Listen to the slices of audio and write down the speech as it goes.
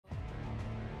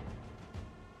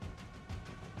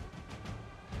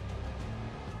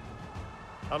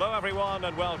Hello everyone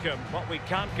and welcome. What we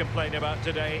can't complain about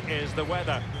today is the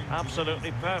weather.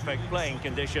 Absolutely perfect playing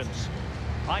conditions.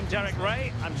 I'm Derek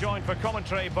Ray. I'm joined for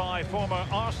commentary by former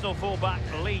Arsenal fullback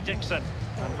Lee Dixon.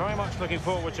 I'm very much looking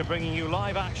forward to bringing you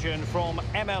live action from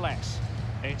MLS.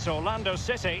 It's Orlando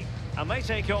City and they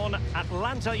take on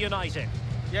Atlanta United.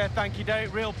 Yeah, thank you,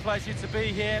 Derek. Real pleasure to be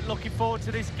here. Looking forward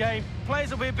to this game.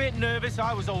 Players will be a bit nervous.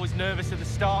 I was always nervous at the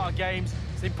start of games.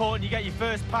 It's important you get your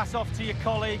first pass off to your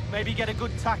colleague, maybe get a good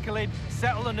tackle in,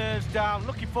 settle the nerves down.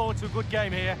 Looking forward to a good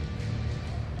game here.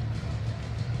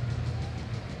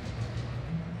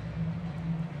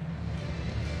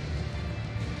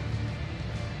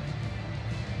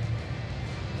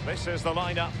 This is the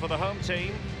lineup for the home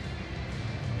team.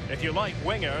 If you like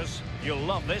wingers, you'll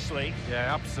love this league.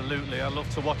 Yeah, absolutely. I love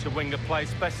to watch a winger play,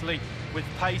 especially with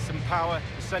pace and power.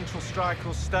 The central striker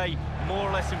will stay more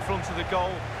or less in front of the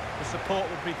goal. The support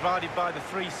will be provided by the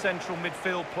three central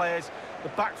midfield players. The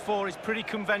back four is pretty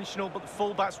conventional, but the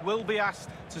fullbacks will be asked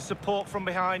to support from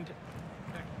behind.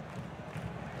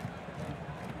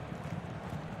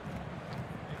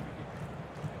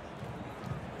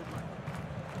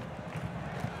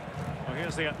 Well,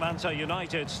 here's the Atlanta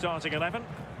United starting 11.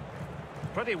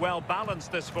 Pretty well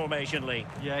balanced, this formation, Lee.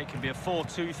 Yeah, it can be a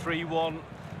 4-2-3-1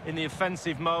 in the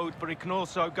offensive mode, but it can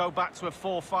also go back to a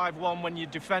 4-5-1 when you're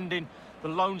defending. The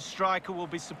lone striker will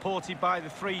be supported by the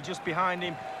three just behind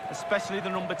him, especially the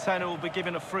number 10 who will be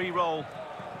given a free roll.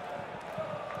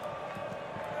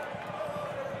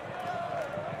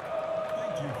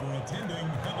 Thank you for attending.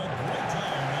 Have a great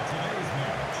time at today's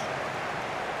match.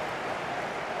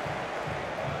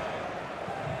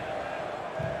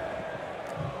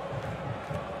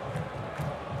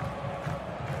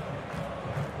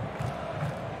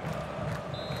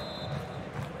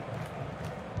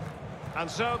 And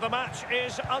so the match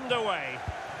is underway.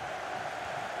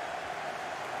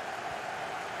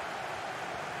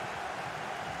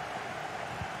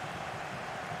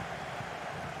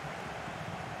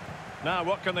 Now,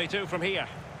 what can they do from here?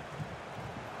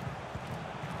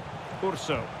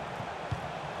 Urso.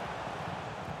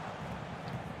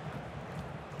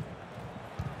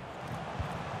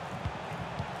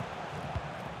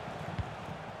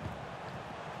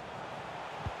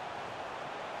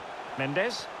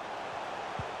 Mendes.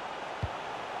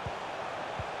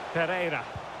 Pereira.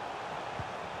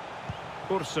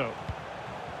 Urso.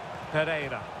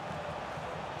 Pereira.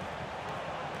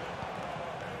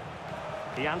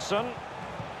 Jansson.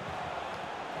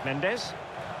 Mendes.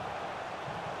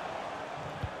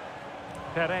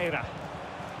 Pereira.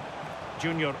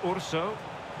 Junior Urso.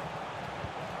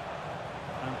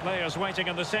 And players waiting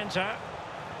in the centre.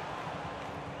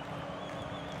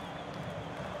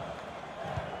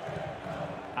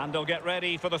 And they'll get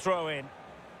ready for the throw-in.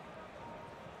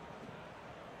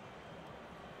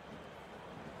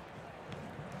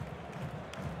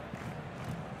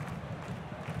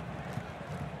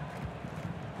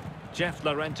 Jeff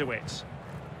Larentowicz.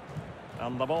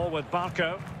 And the ball with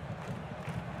Barco.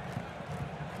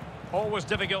 Always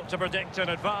difficult to predict in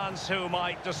advance who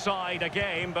might decide a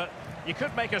game, but you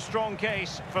could make a strong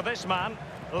case for this man.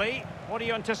 Lee, what are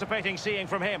you anticipating seeing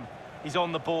from him? He's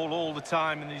on the ball all the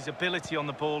time, and his ability on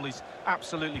the ball is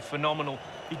absolutely phenomenal.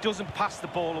 He doesn't pass the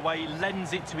ball away, he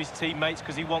lends it to his teammates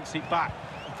because he wants it back.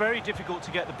 Very difficult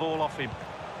to get the ball off him.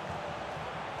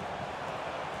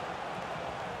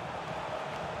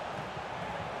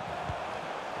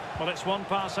 Well, it's one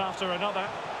pass after another.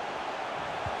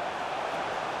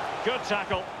 Good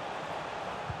tackle.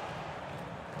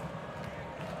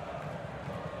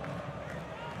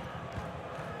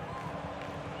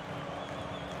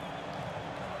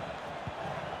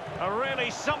 A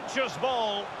really sumptuous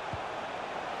ball.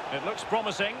 It looks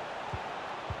promising.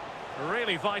 A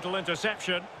really vital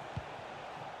interception.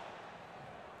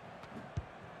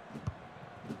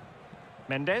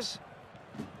 Mendes.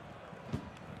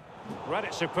 Read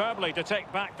it superbly to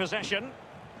take back possession.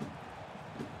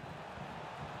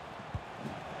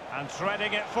 And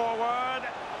threading it forward.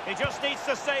 He just needs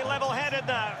to stay level-headed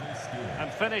now. And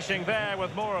finishing there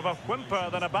with more of a whimper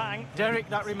than a bang. Derek,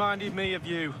 that reminded me of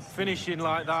you, finishing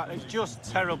like that. It's just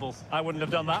terrible. I wouldn't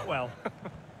have done that well.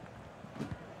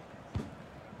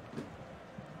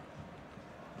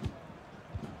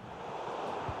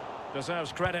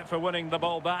 Deserves credit for winning the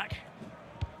ball back.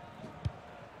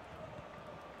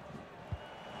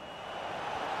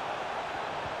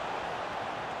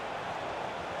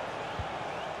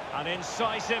 An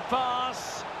incisive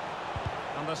pass.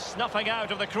 And the snuffing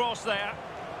out of the cross there.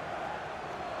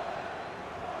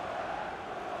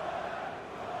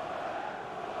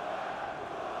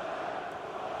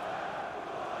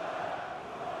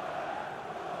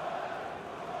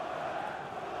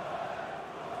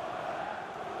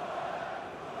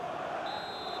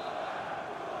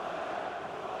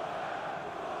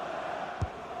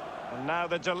 Now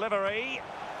the delivery,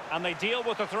 and they deal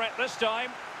with the threat this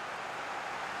time.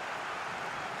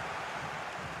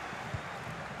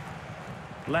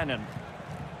 Lennon.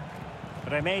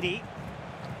 Remedi.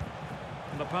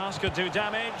 The pass could do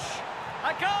damage.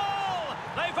 A goal!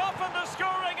 They've opened the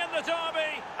scoring in the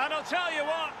derby, and I'll tell you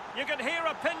what, you can hear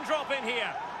a pin drop in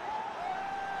here.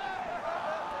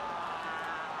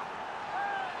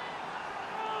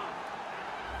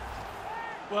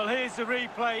 Well, here's the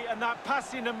replay, and that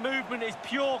passing and movement is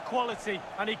pure quality,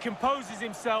 and he composes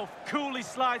himself, coolly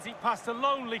slides it past a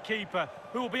lonely keeper,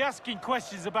 who will be asking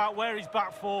questions about where his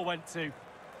back four went to.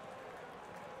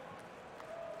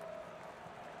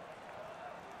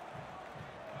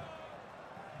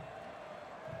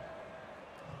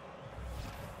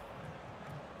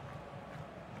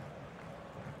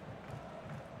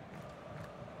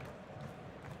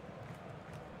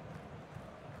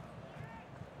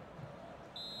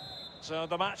 So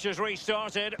the match has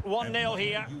restarted, 1-0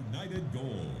 here. United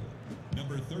goal,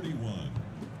 number 31,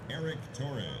 Eric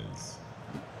Torres.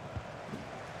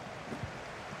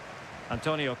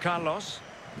 Antonio Carlos.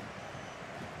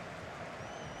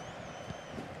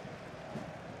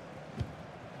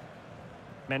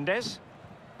 Mendes.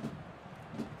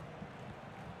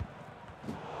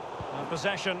 And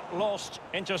possession lost,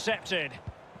 intercepted.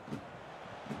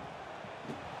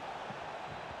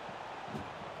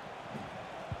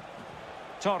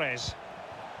 Torres.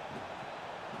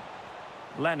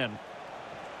 Lennon.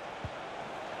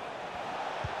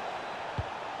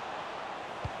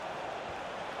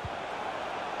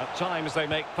 At times they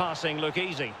make passing look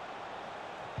easy.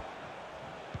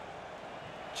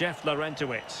 Jeff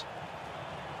Larentowicz.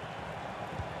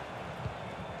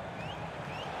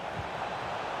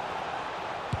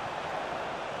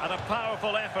 And a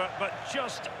powerful effort, but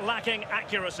just lacking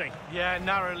accuracy. Yeah,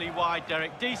 narrowly wide,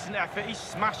 Derek. Decent effort, he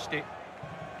smashed it.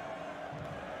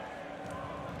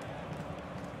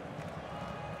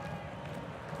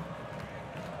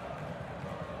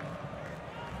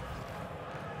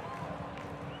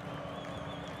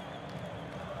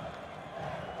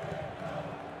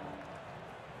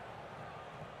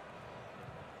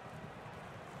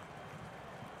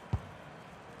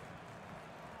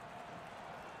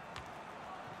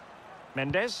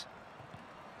 Mendes.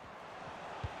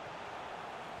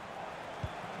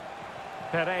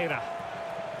 Pereira.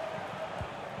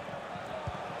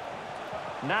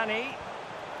 Nani.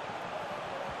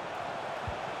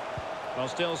 Well,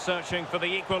 still searching for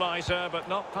the equaliser, but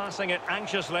not passing it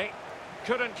anxiously.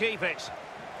 Couldn't keep it.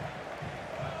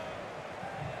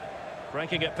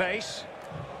 Breaking at pace.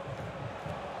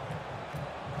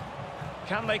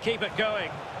 Can they keep it going?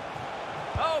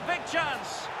 Oh, big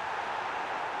chance.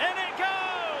 In it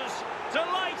goes!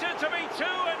 Delighted to be two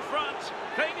in front.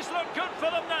 Things look good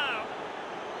for them now.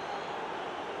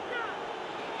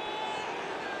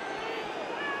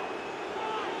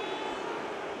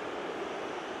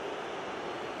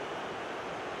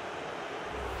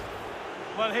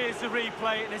 Well, here's the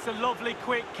replay, and it's a lovely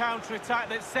quick counter-attack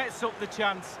that sets up the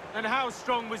chance. And how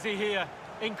strong was he here?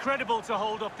 Incredible to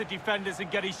hold up the defenders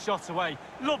and get his shot away.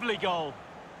 Lovely goal.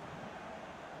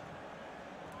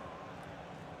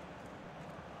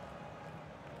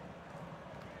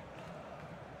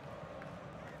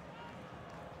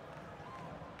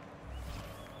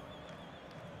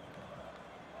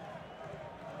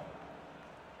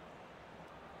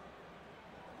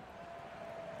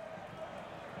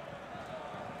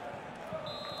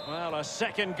 Well, a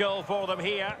second goal for them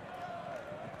here.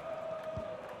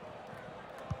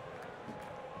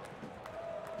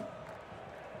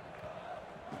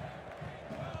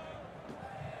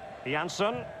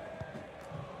 Janssen.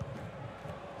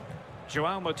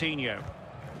 João Moutinho.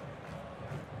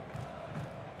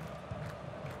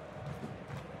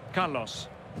 Carlos.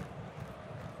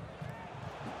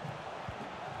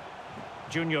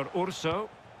 Junior Urso.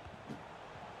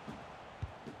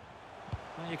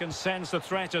 You can sense the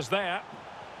threat is there.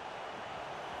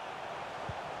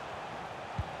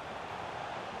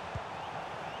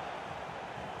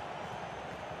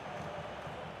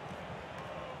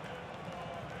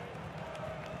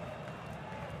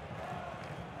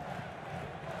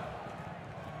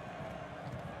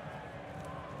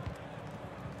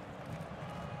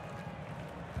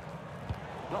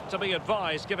 Not to be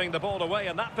advised giving the ball away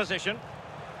in that position.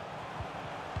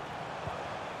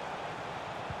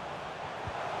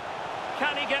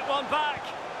 Can he get one back?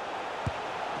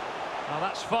 Well,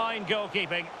 that's fine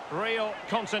goalkeeping. Real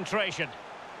concentration.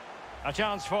 A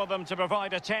chance for them to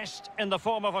provide a test in the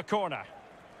form of a corner.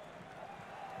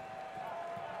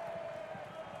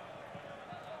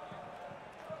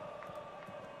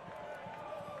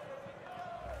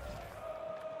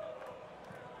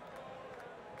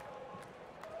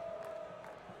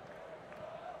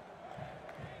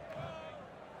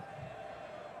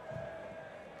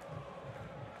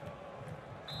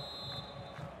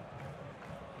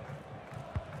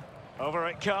 Over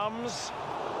it comes.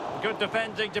 Good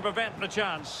defending to prevent the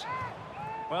chance.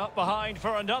 Well, behind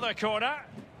for another corner.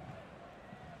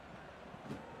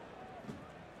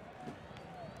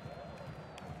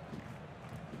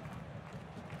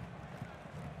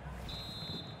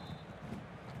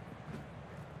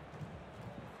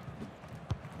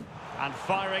 And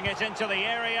firing it into the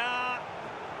area.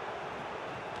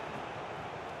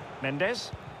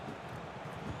 Mendes.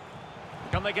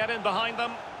 Can they get in behind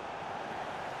them?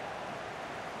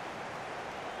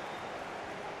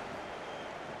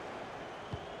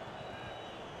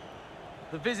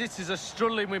 The visitors are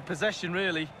struggling with possession,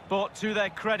 really, but to their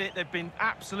credit, they've been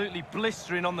absolutely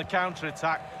blistering on the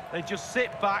counter-attack. They just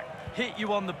sit back, hit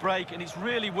you on the break, and it's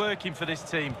really working for this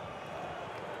team.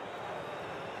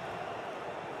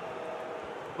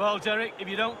 Well, Derek, if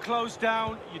you don't close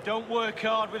down, you don't work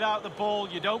hard without the ball,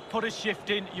 you don't put a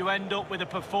shift in, you end up with a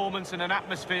performance and an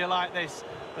atmosphere like this.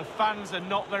 The fans are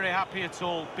not very happy at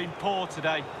all, been poor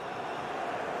today.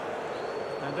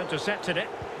 And intercepted it.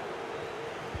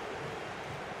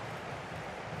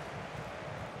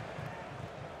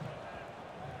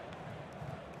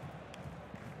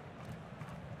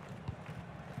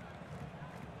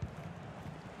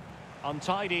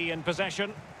 Untidy in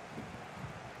possession.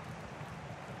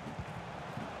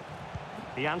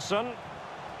 Janssen.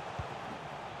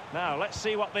 Now, let's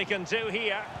see what they can do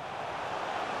here.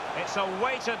 It's a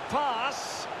weighted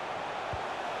pass.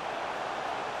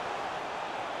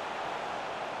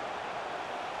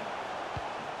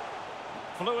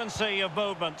 Fluency of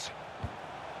movement.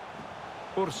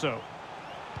 Urso.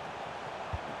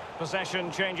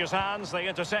 Possession changes hands, the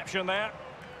interception there.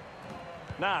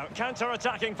 Now,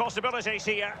 counter-attacking possibilities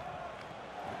here.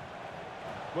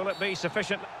 Will it be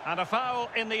sufficient? And a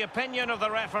foul in the opinion of the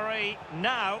referee.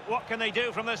 Now, what can they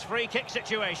do from this free kick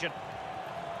situation?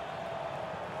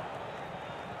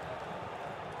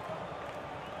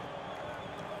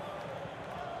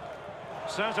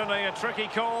 Certainly a tricky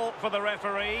call for the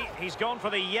referee. He's gone for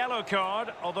the yellow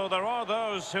card, although there are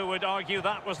those who would argue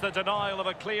that was the denial of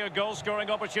a clear goal-scoring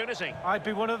opportunity. I'd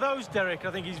be one of those, Derek.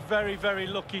 I think he's very, very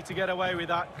lucky to get away with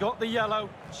that. Got the yellow,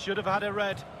 should have had a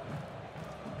red.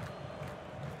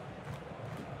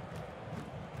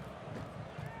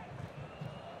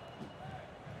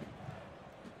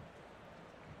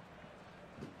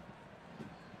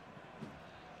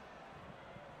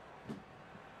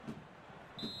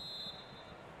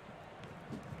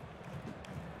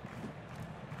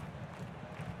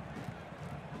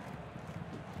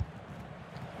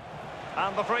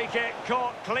 And the free kick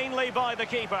caught cleanly by the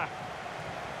keeper.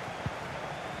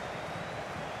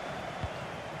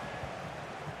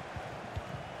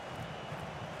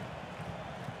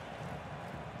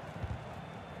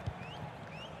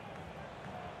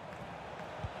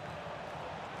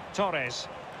 Torres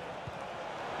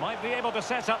might be able to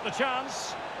set up the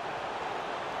chance.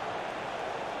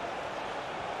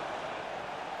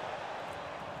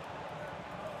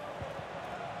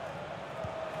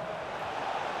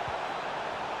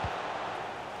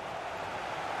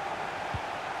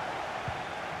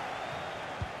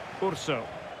 Urso.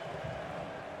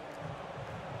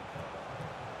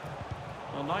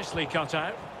 Well, nicely cut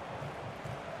out.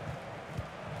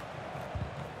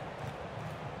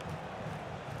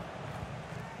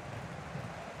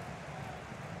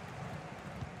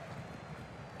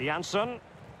 Janssen.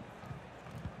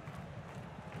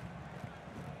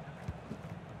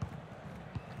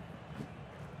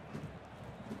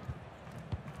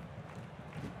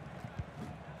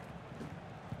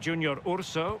 Junior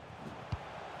Urso.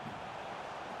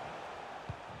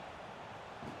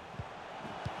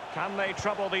 Can they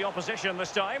trouble the opposition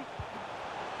this time?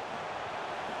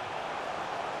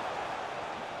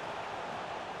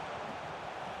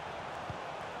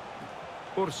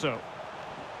 Urso.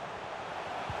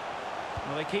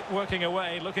 Well, they keep working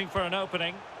away, looking for an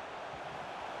opening.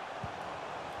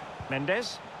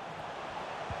 Mendes.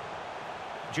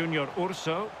 Junior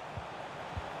Urso.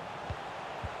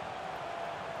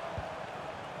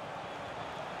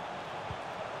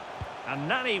 And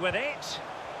Nani with it.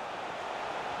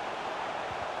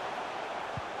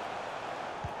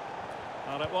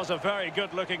 Well, it was a very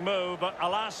good-looking move, but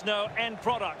alas, no end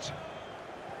product.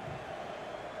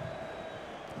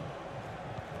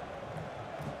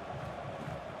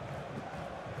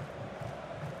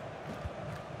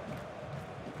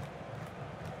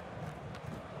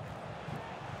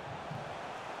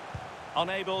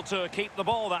 Unable to keep the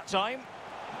ball that time.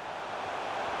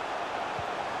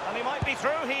 And he might be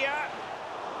through here.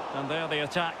 And there the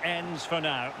attack ends for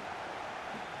now.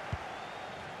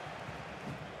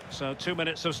 So 2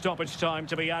 minutes of stoppage time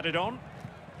to be added on.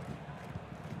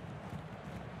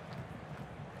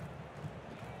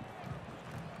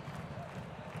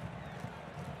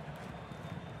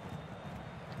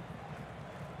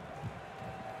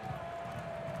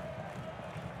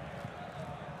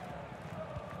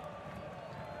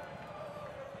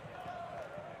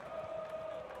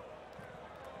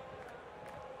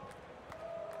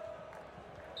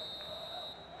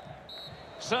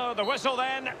 So the whistle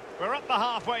then, we're at the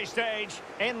halfway stage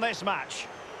in this match.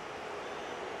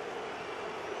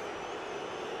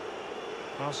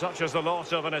 Well, such is the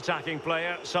lot of an attacking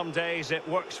player. Some days it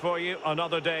works for you, on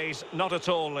other days not at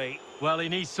all, Lee. Well, he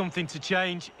needs something to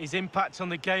change. His impact on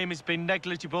the game has been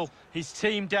negligible. His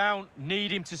team down,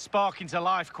 need him to spark into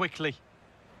life quickly.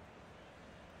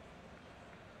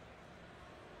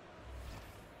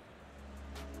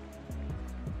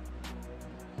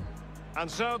 And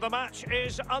so the match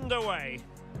is underway.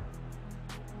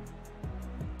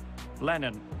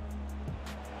 Lennon.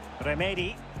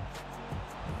 Remedi.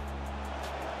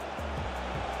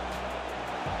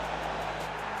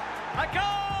 A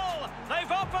goal!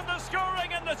 They've opened the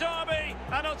scoring in the derby,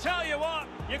 and I'll tell you what,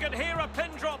 you can hear a pin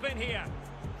drop in here.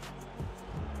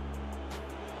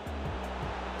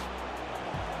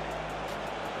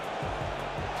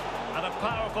 And a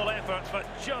powerful effort, but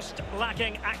just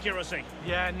lacking accuracy.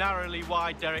 Yeah, narrowly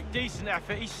wide, Derek. Decent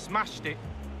effort, he smashed it.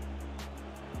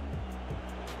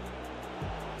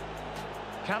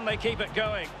 Can they keep it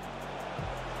going?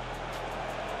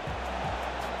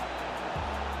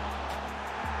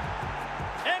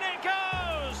 In it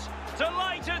goes!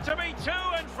 Delighted to be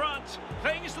two in front.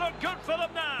 Things look good for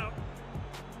them now.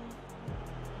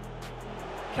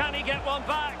 Can he get one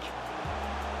back?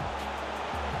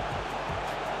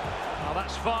 Oh,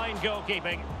 that's fine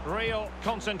goalkeeping. Real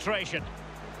concentration.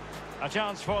 A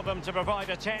chance for them to provide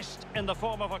a test in the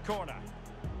form of a corner.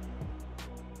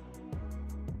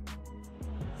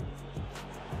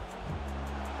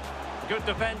 Good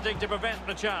defending to prevent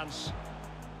the chance.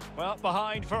 Well,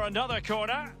 behind for another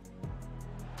corner.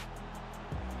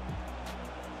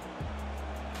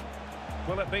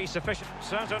 Will it be sufficient?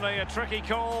 Certainly a tricky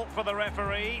call for the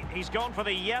referee. He's gone for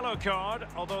the yellow card,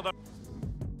 although the...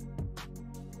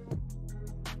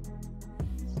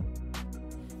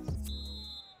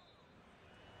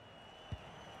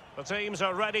 The teams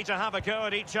are ready to have a go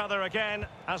at each other again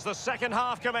as the second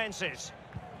half commences.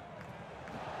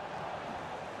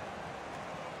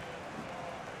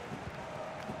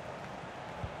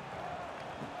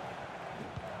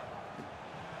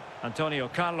 Antonio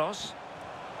Carlos.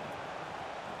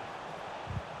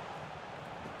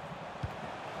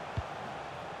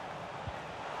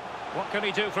 What can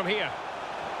he do from here?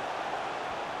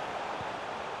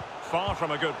 Far from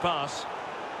a good pass.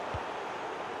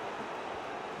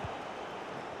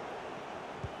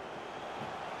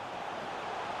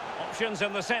 Options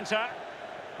in the centre.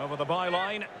 Over the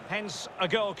byline, hence a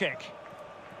goal kick.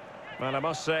 Well, I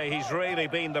must say, he's really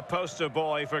been the poster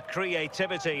boy for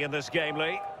creativity in this game,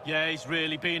 Lee. Yeah, he's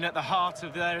really been at the heart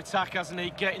of their attack, hasn't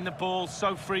he? Getting the ball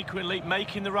so frequently,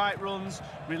 making the right runs,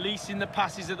 releasing the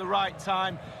passes at the right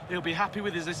time. He'll be happy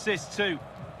with his assists too.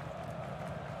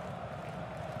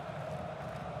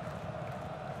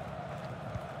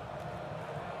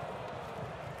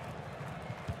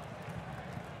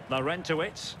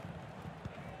 Laurentowicz.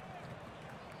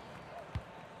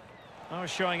 Oh,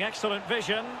 showing excellent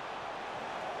vision.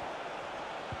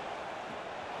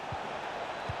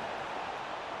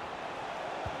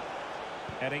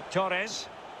 Eric Torres.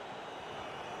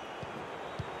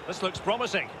 This looks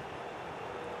promising.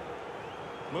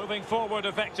 Moving forward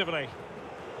effectively.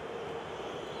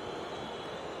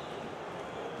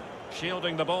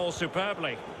 Shielding the ball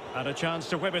superbly. And a chance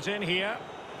to whip it in here.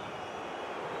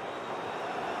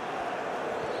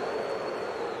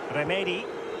 Remedi.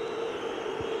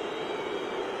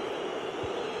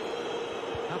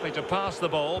 Happy to pass the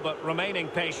ball, but remaining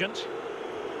patient.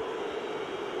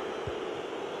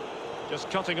 Just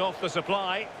cutting off the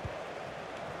supply.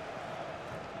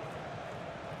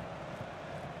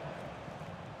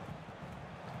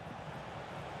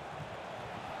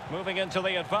 Moving into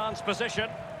the advanced position.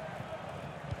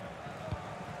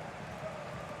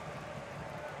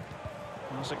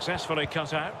 Well, successfully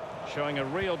cut out, showing a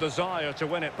real desire to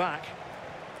win it back.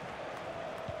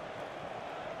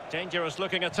 Dangerous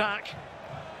looking attack.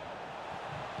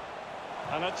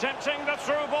 And attempting the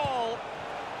through ball.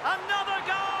 Another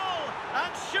goal!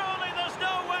 And surely there's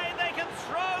no way they can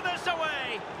throw this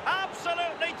away.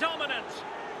 Absolutely dominant.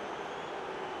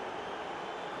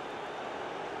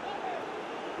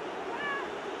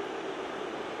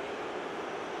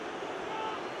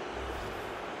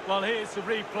 Well, here's the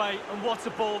replay, and what a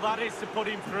ball that is to put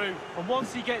him through. And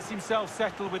once he gets himself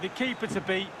settled with the keeper to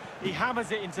beat, he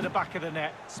hammers it into the back of the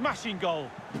net. Smashing goal.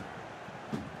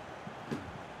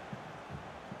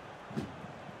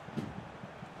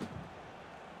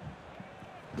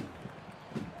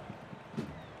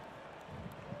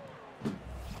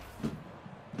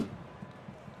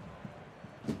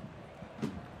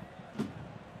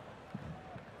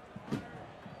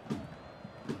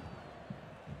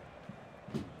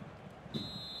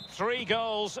 3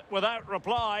 goals without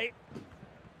reply.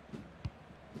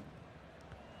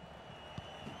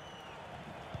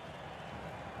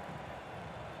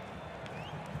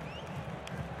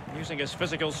 Using his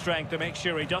physical strength to make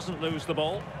sure he doesn't lose the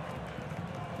ball.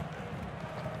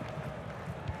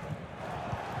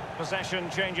 Possession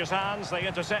changes hands, the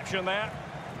interception there.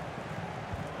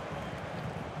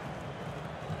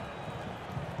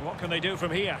 What can they do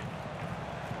from here?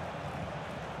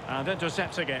 And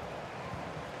intercepts again.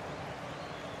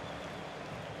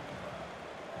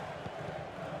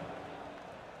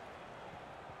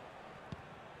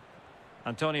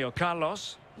 Antonio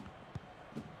Carlos.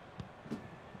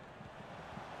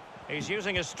 He's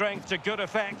using his strength to good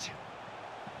effect.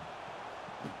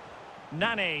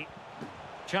 Nani.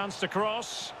 Chance to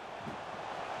cross.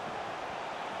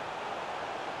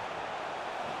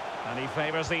 And he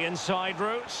favours the inside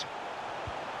route.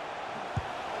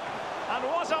 And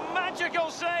what a magical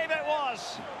save it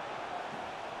was!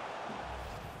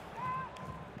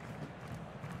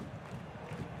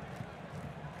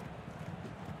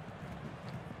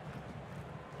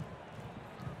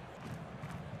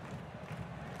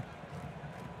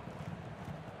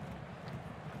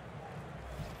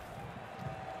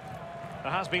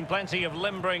 There has been plenty of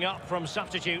limbering up from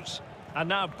substitutes, and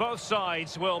now both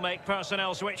sides will make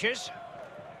personnel switches.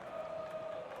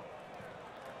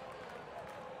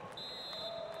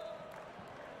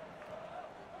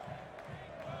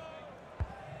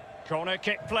 Corner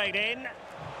kick played in.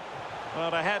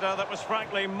 Well, a header that was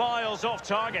frankly miles off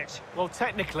target. Well,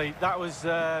 technically, that was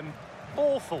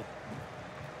awful.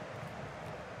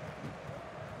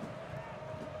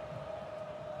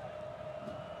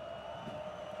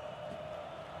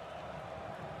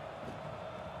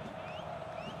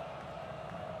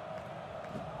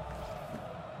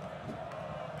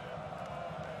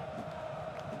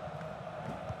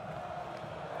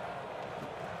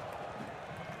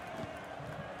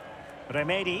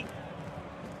 Remedi.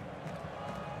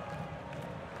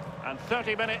 And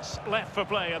 30 minutes left for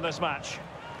play in this match.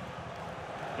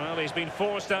 Well, he's been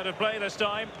forced out of play this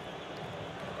time.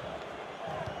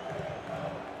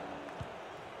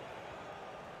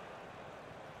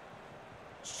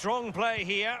 Strong play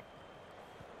here.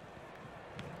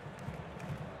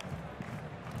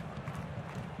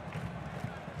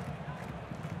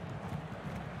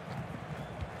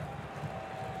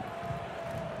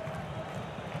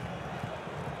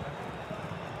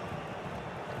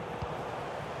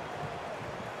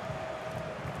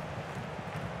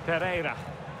 Pereira.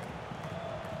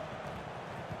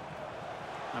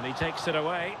 And he takes it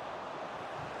away.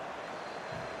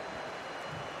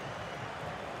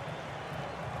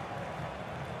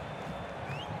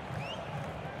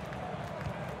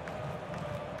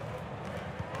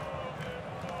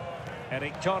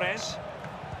 Eric Torres.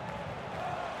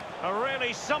 A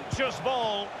really sumptuous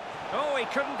ball. Oh, he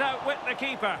couldn't outwit the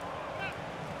keeper.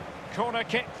 Corner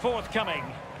kick forthcoming.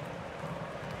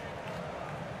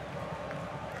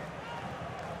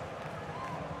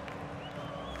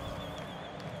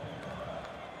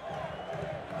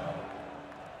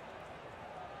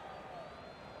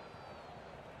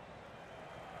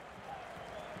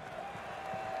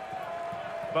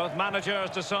 Both managers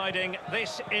deciding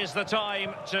this is the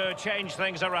time to change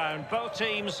things around. Both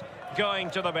teams going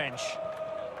to the bench.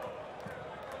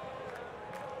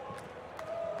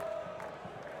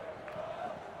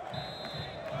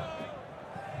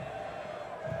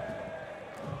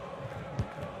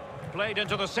 Played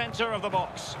into the centre of the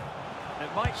box.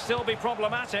 It might still be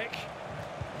problematic.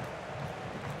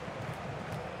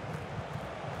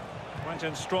 Went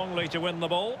in strongly to win the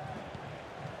ball.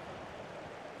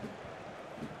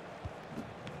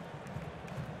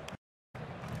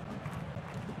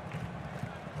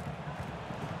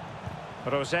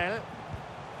 Rosell.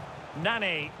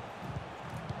 Nani.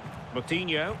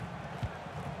 Moutinho.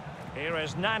 Here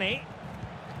is Nani.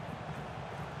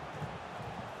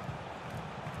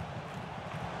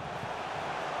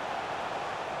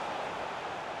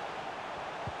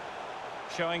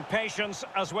 Showing patience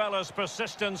as well as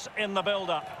persistence in the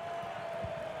build-up.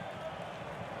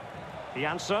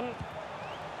 Janssen.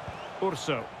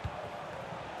 Urso.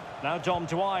 Now Dom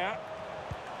Dwyer.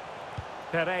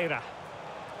 Pereira.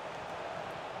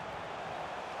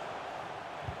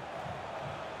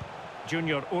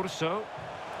 Junior Urso.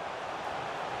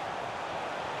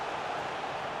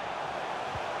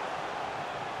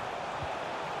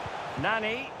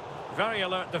 Nani, very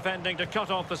alert defending to cut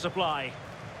off the supply.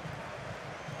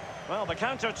 Well, the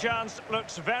counter chance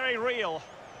looks very real.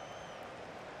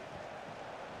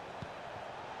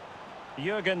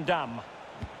 Jürgen Damm.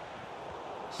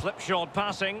 Slipshod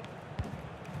passing.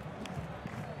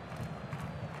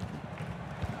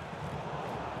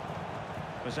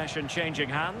 Possession changing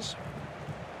hands.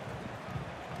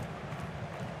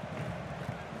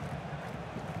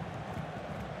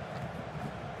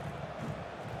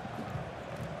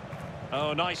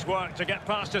 Oh, nice work to get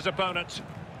past his opponent.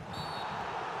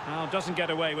 Now doesn't get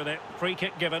away with it. Free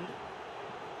kick given.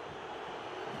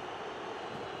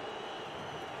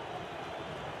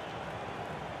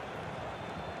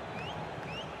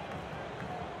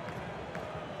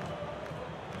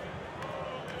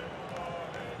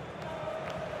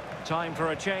 Time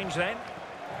for a change then.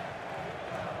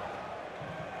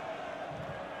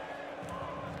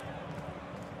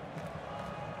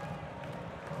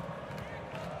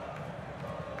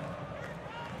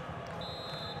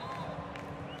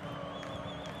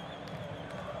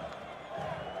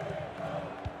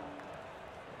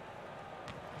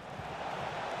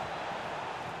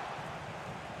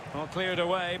 Well, cleared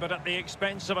away, but at the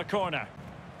expense of a corner.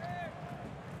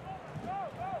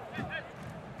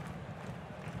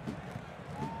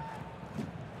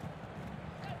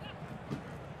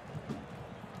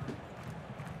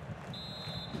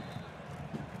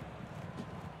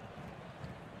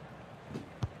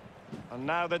 And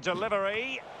now the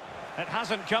delivery. It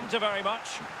hasn't come to very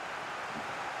much.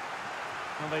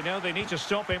 Well, they know they need to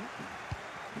stop him.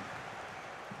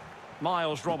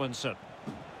 Miles Robinson.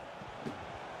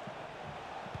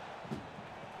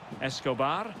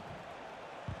 Escobar.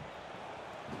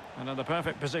 And in the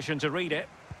perfect position to read it.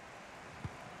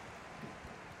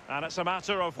 And it's a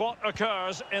matter of what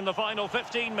occurs in the final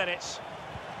 15 minutes.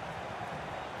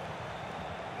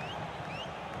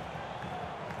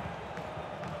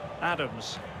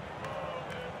 Adams.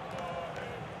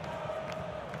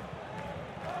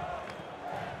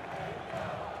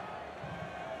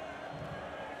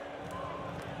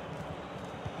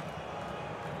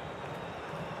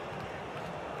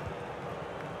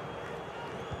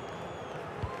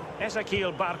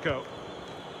 Ezequiel Barco.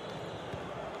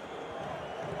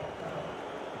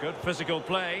 Good physical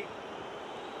play.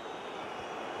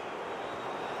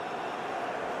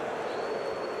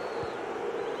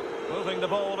 Moving the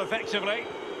ball effectively.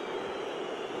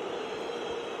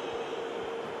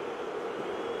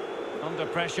 Under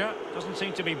pressure. Doesn't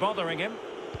seem to be bothering him.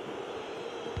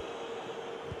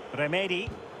 Remedi.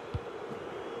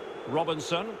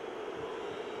 Robinson.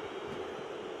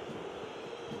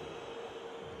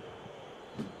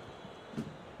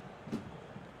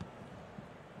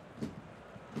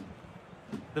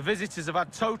 The visitors have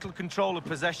had total control of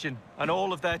possession, and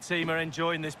all of their team are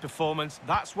enjoying this performance.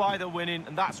 That's why they're winning,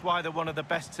 and that's why they're one of the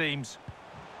best teams.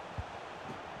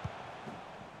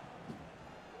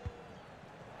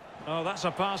 Oh, that's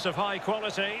a pass of high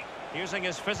quality, using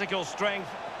his physical strength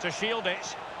to shield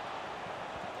it.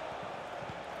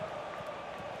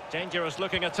 Dangerous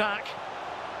looking attack.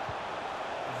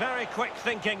 Very quick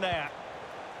thinking there.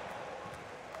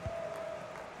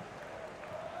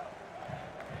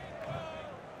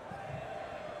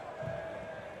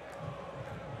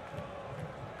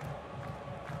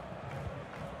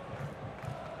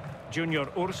 Junior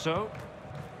Urso.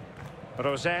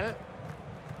 Rosell.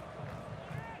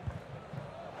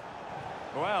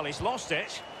 Well, he's lost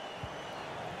it.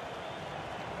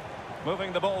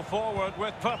 Moving the ball forward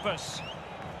with purpose.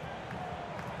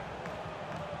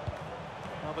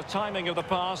 Well, the timing of the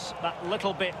pass, that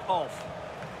little bit off.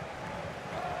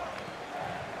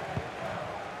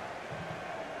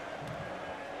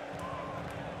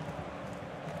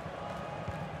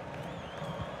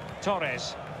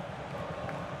 Torres.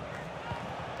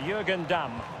 Jürgen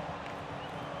Damm.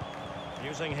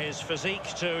 Using his physique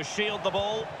to shield the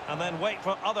ball and then wait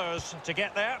for others to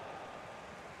get there.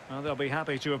 Well, they'll be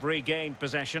happy to have regained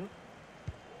possession.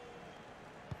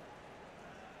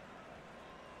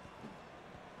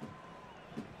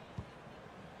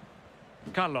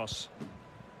 Carlos.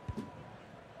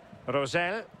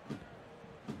 Rosell.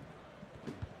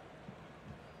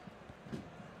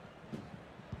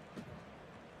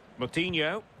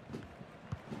 Moutinho.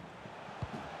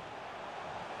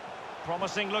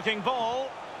 Promising looking ball.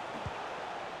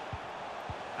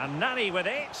 And Nani with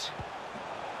it.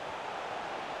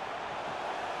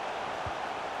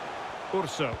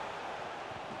 Urso.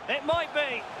 It might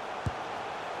be.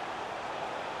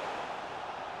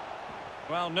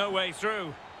 Well, no way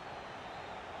through.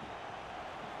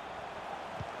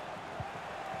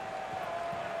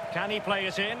 Can he play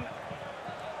it in?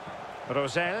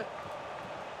 Rosell.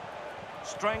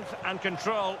 Strength and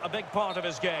control, a big part of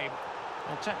his game.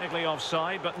 Well, technically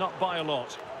offside, but not by a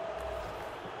lot.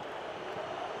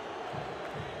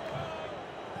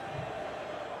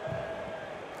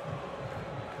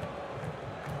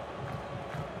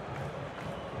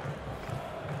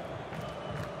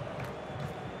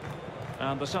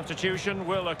 And the substitution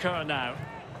will occur now.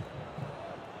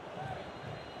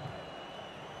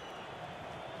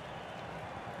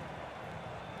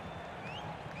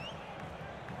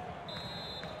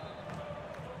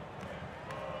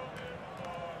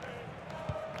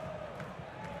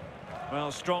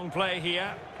 Well, strong play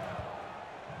here.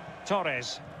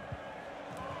 Torres.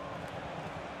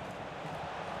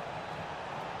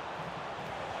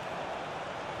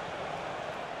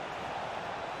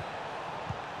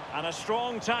 And a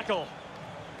strong tackle.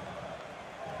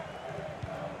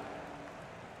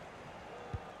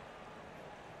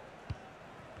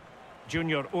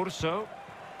 Junior Urso.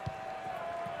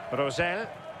 Rosell.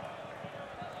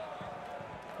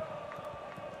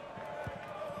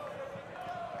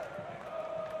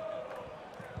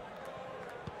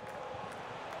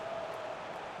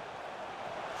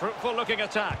 Fruitful looking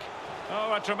attack.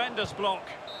 Oh, a tremendous block.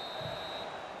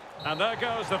 And there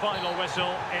goes the final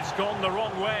whistle. It's gone the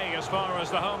wrong way as far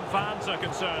as the home fans are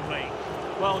concerned, Lee.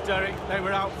 Well, Derek, they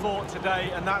were outfought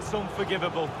today, and that's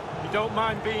unforgivable. You don't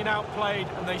mind being outplayed,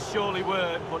 and they surely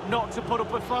were, but not to put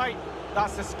up a fight,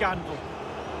 that's a scandal.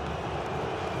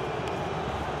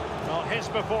 Well, his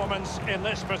performance in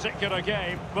this particular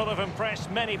game will have impressed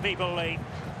many people, Lee.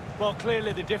 Well,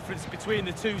 clearly the difference between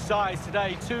the two sides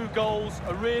today. 2 goals,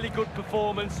 a really good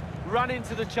performance, ran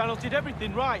into the channel, did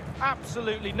everything right.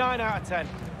 Absolutely, 9 out of 10.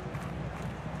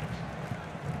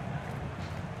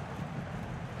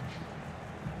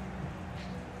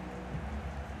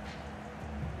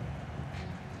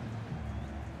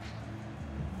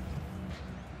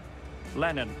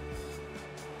 Lennon.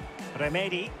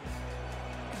 Remedi.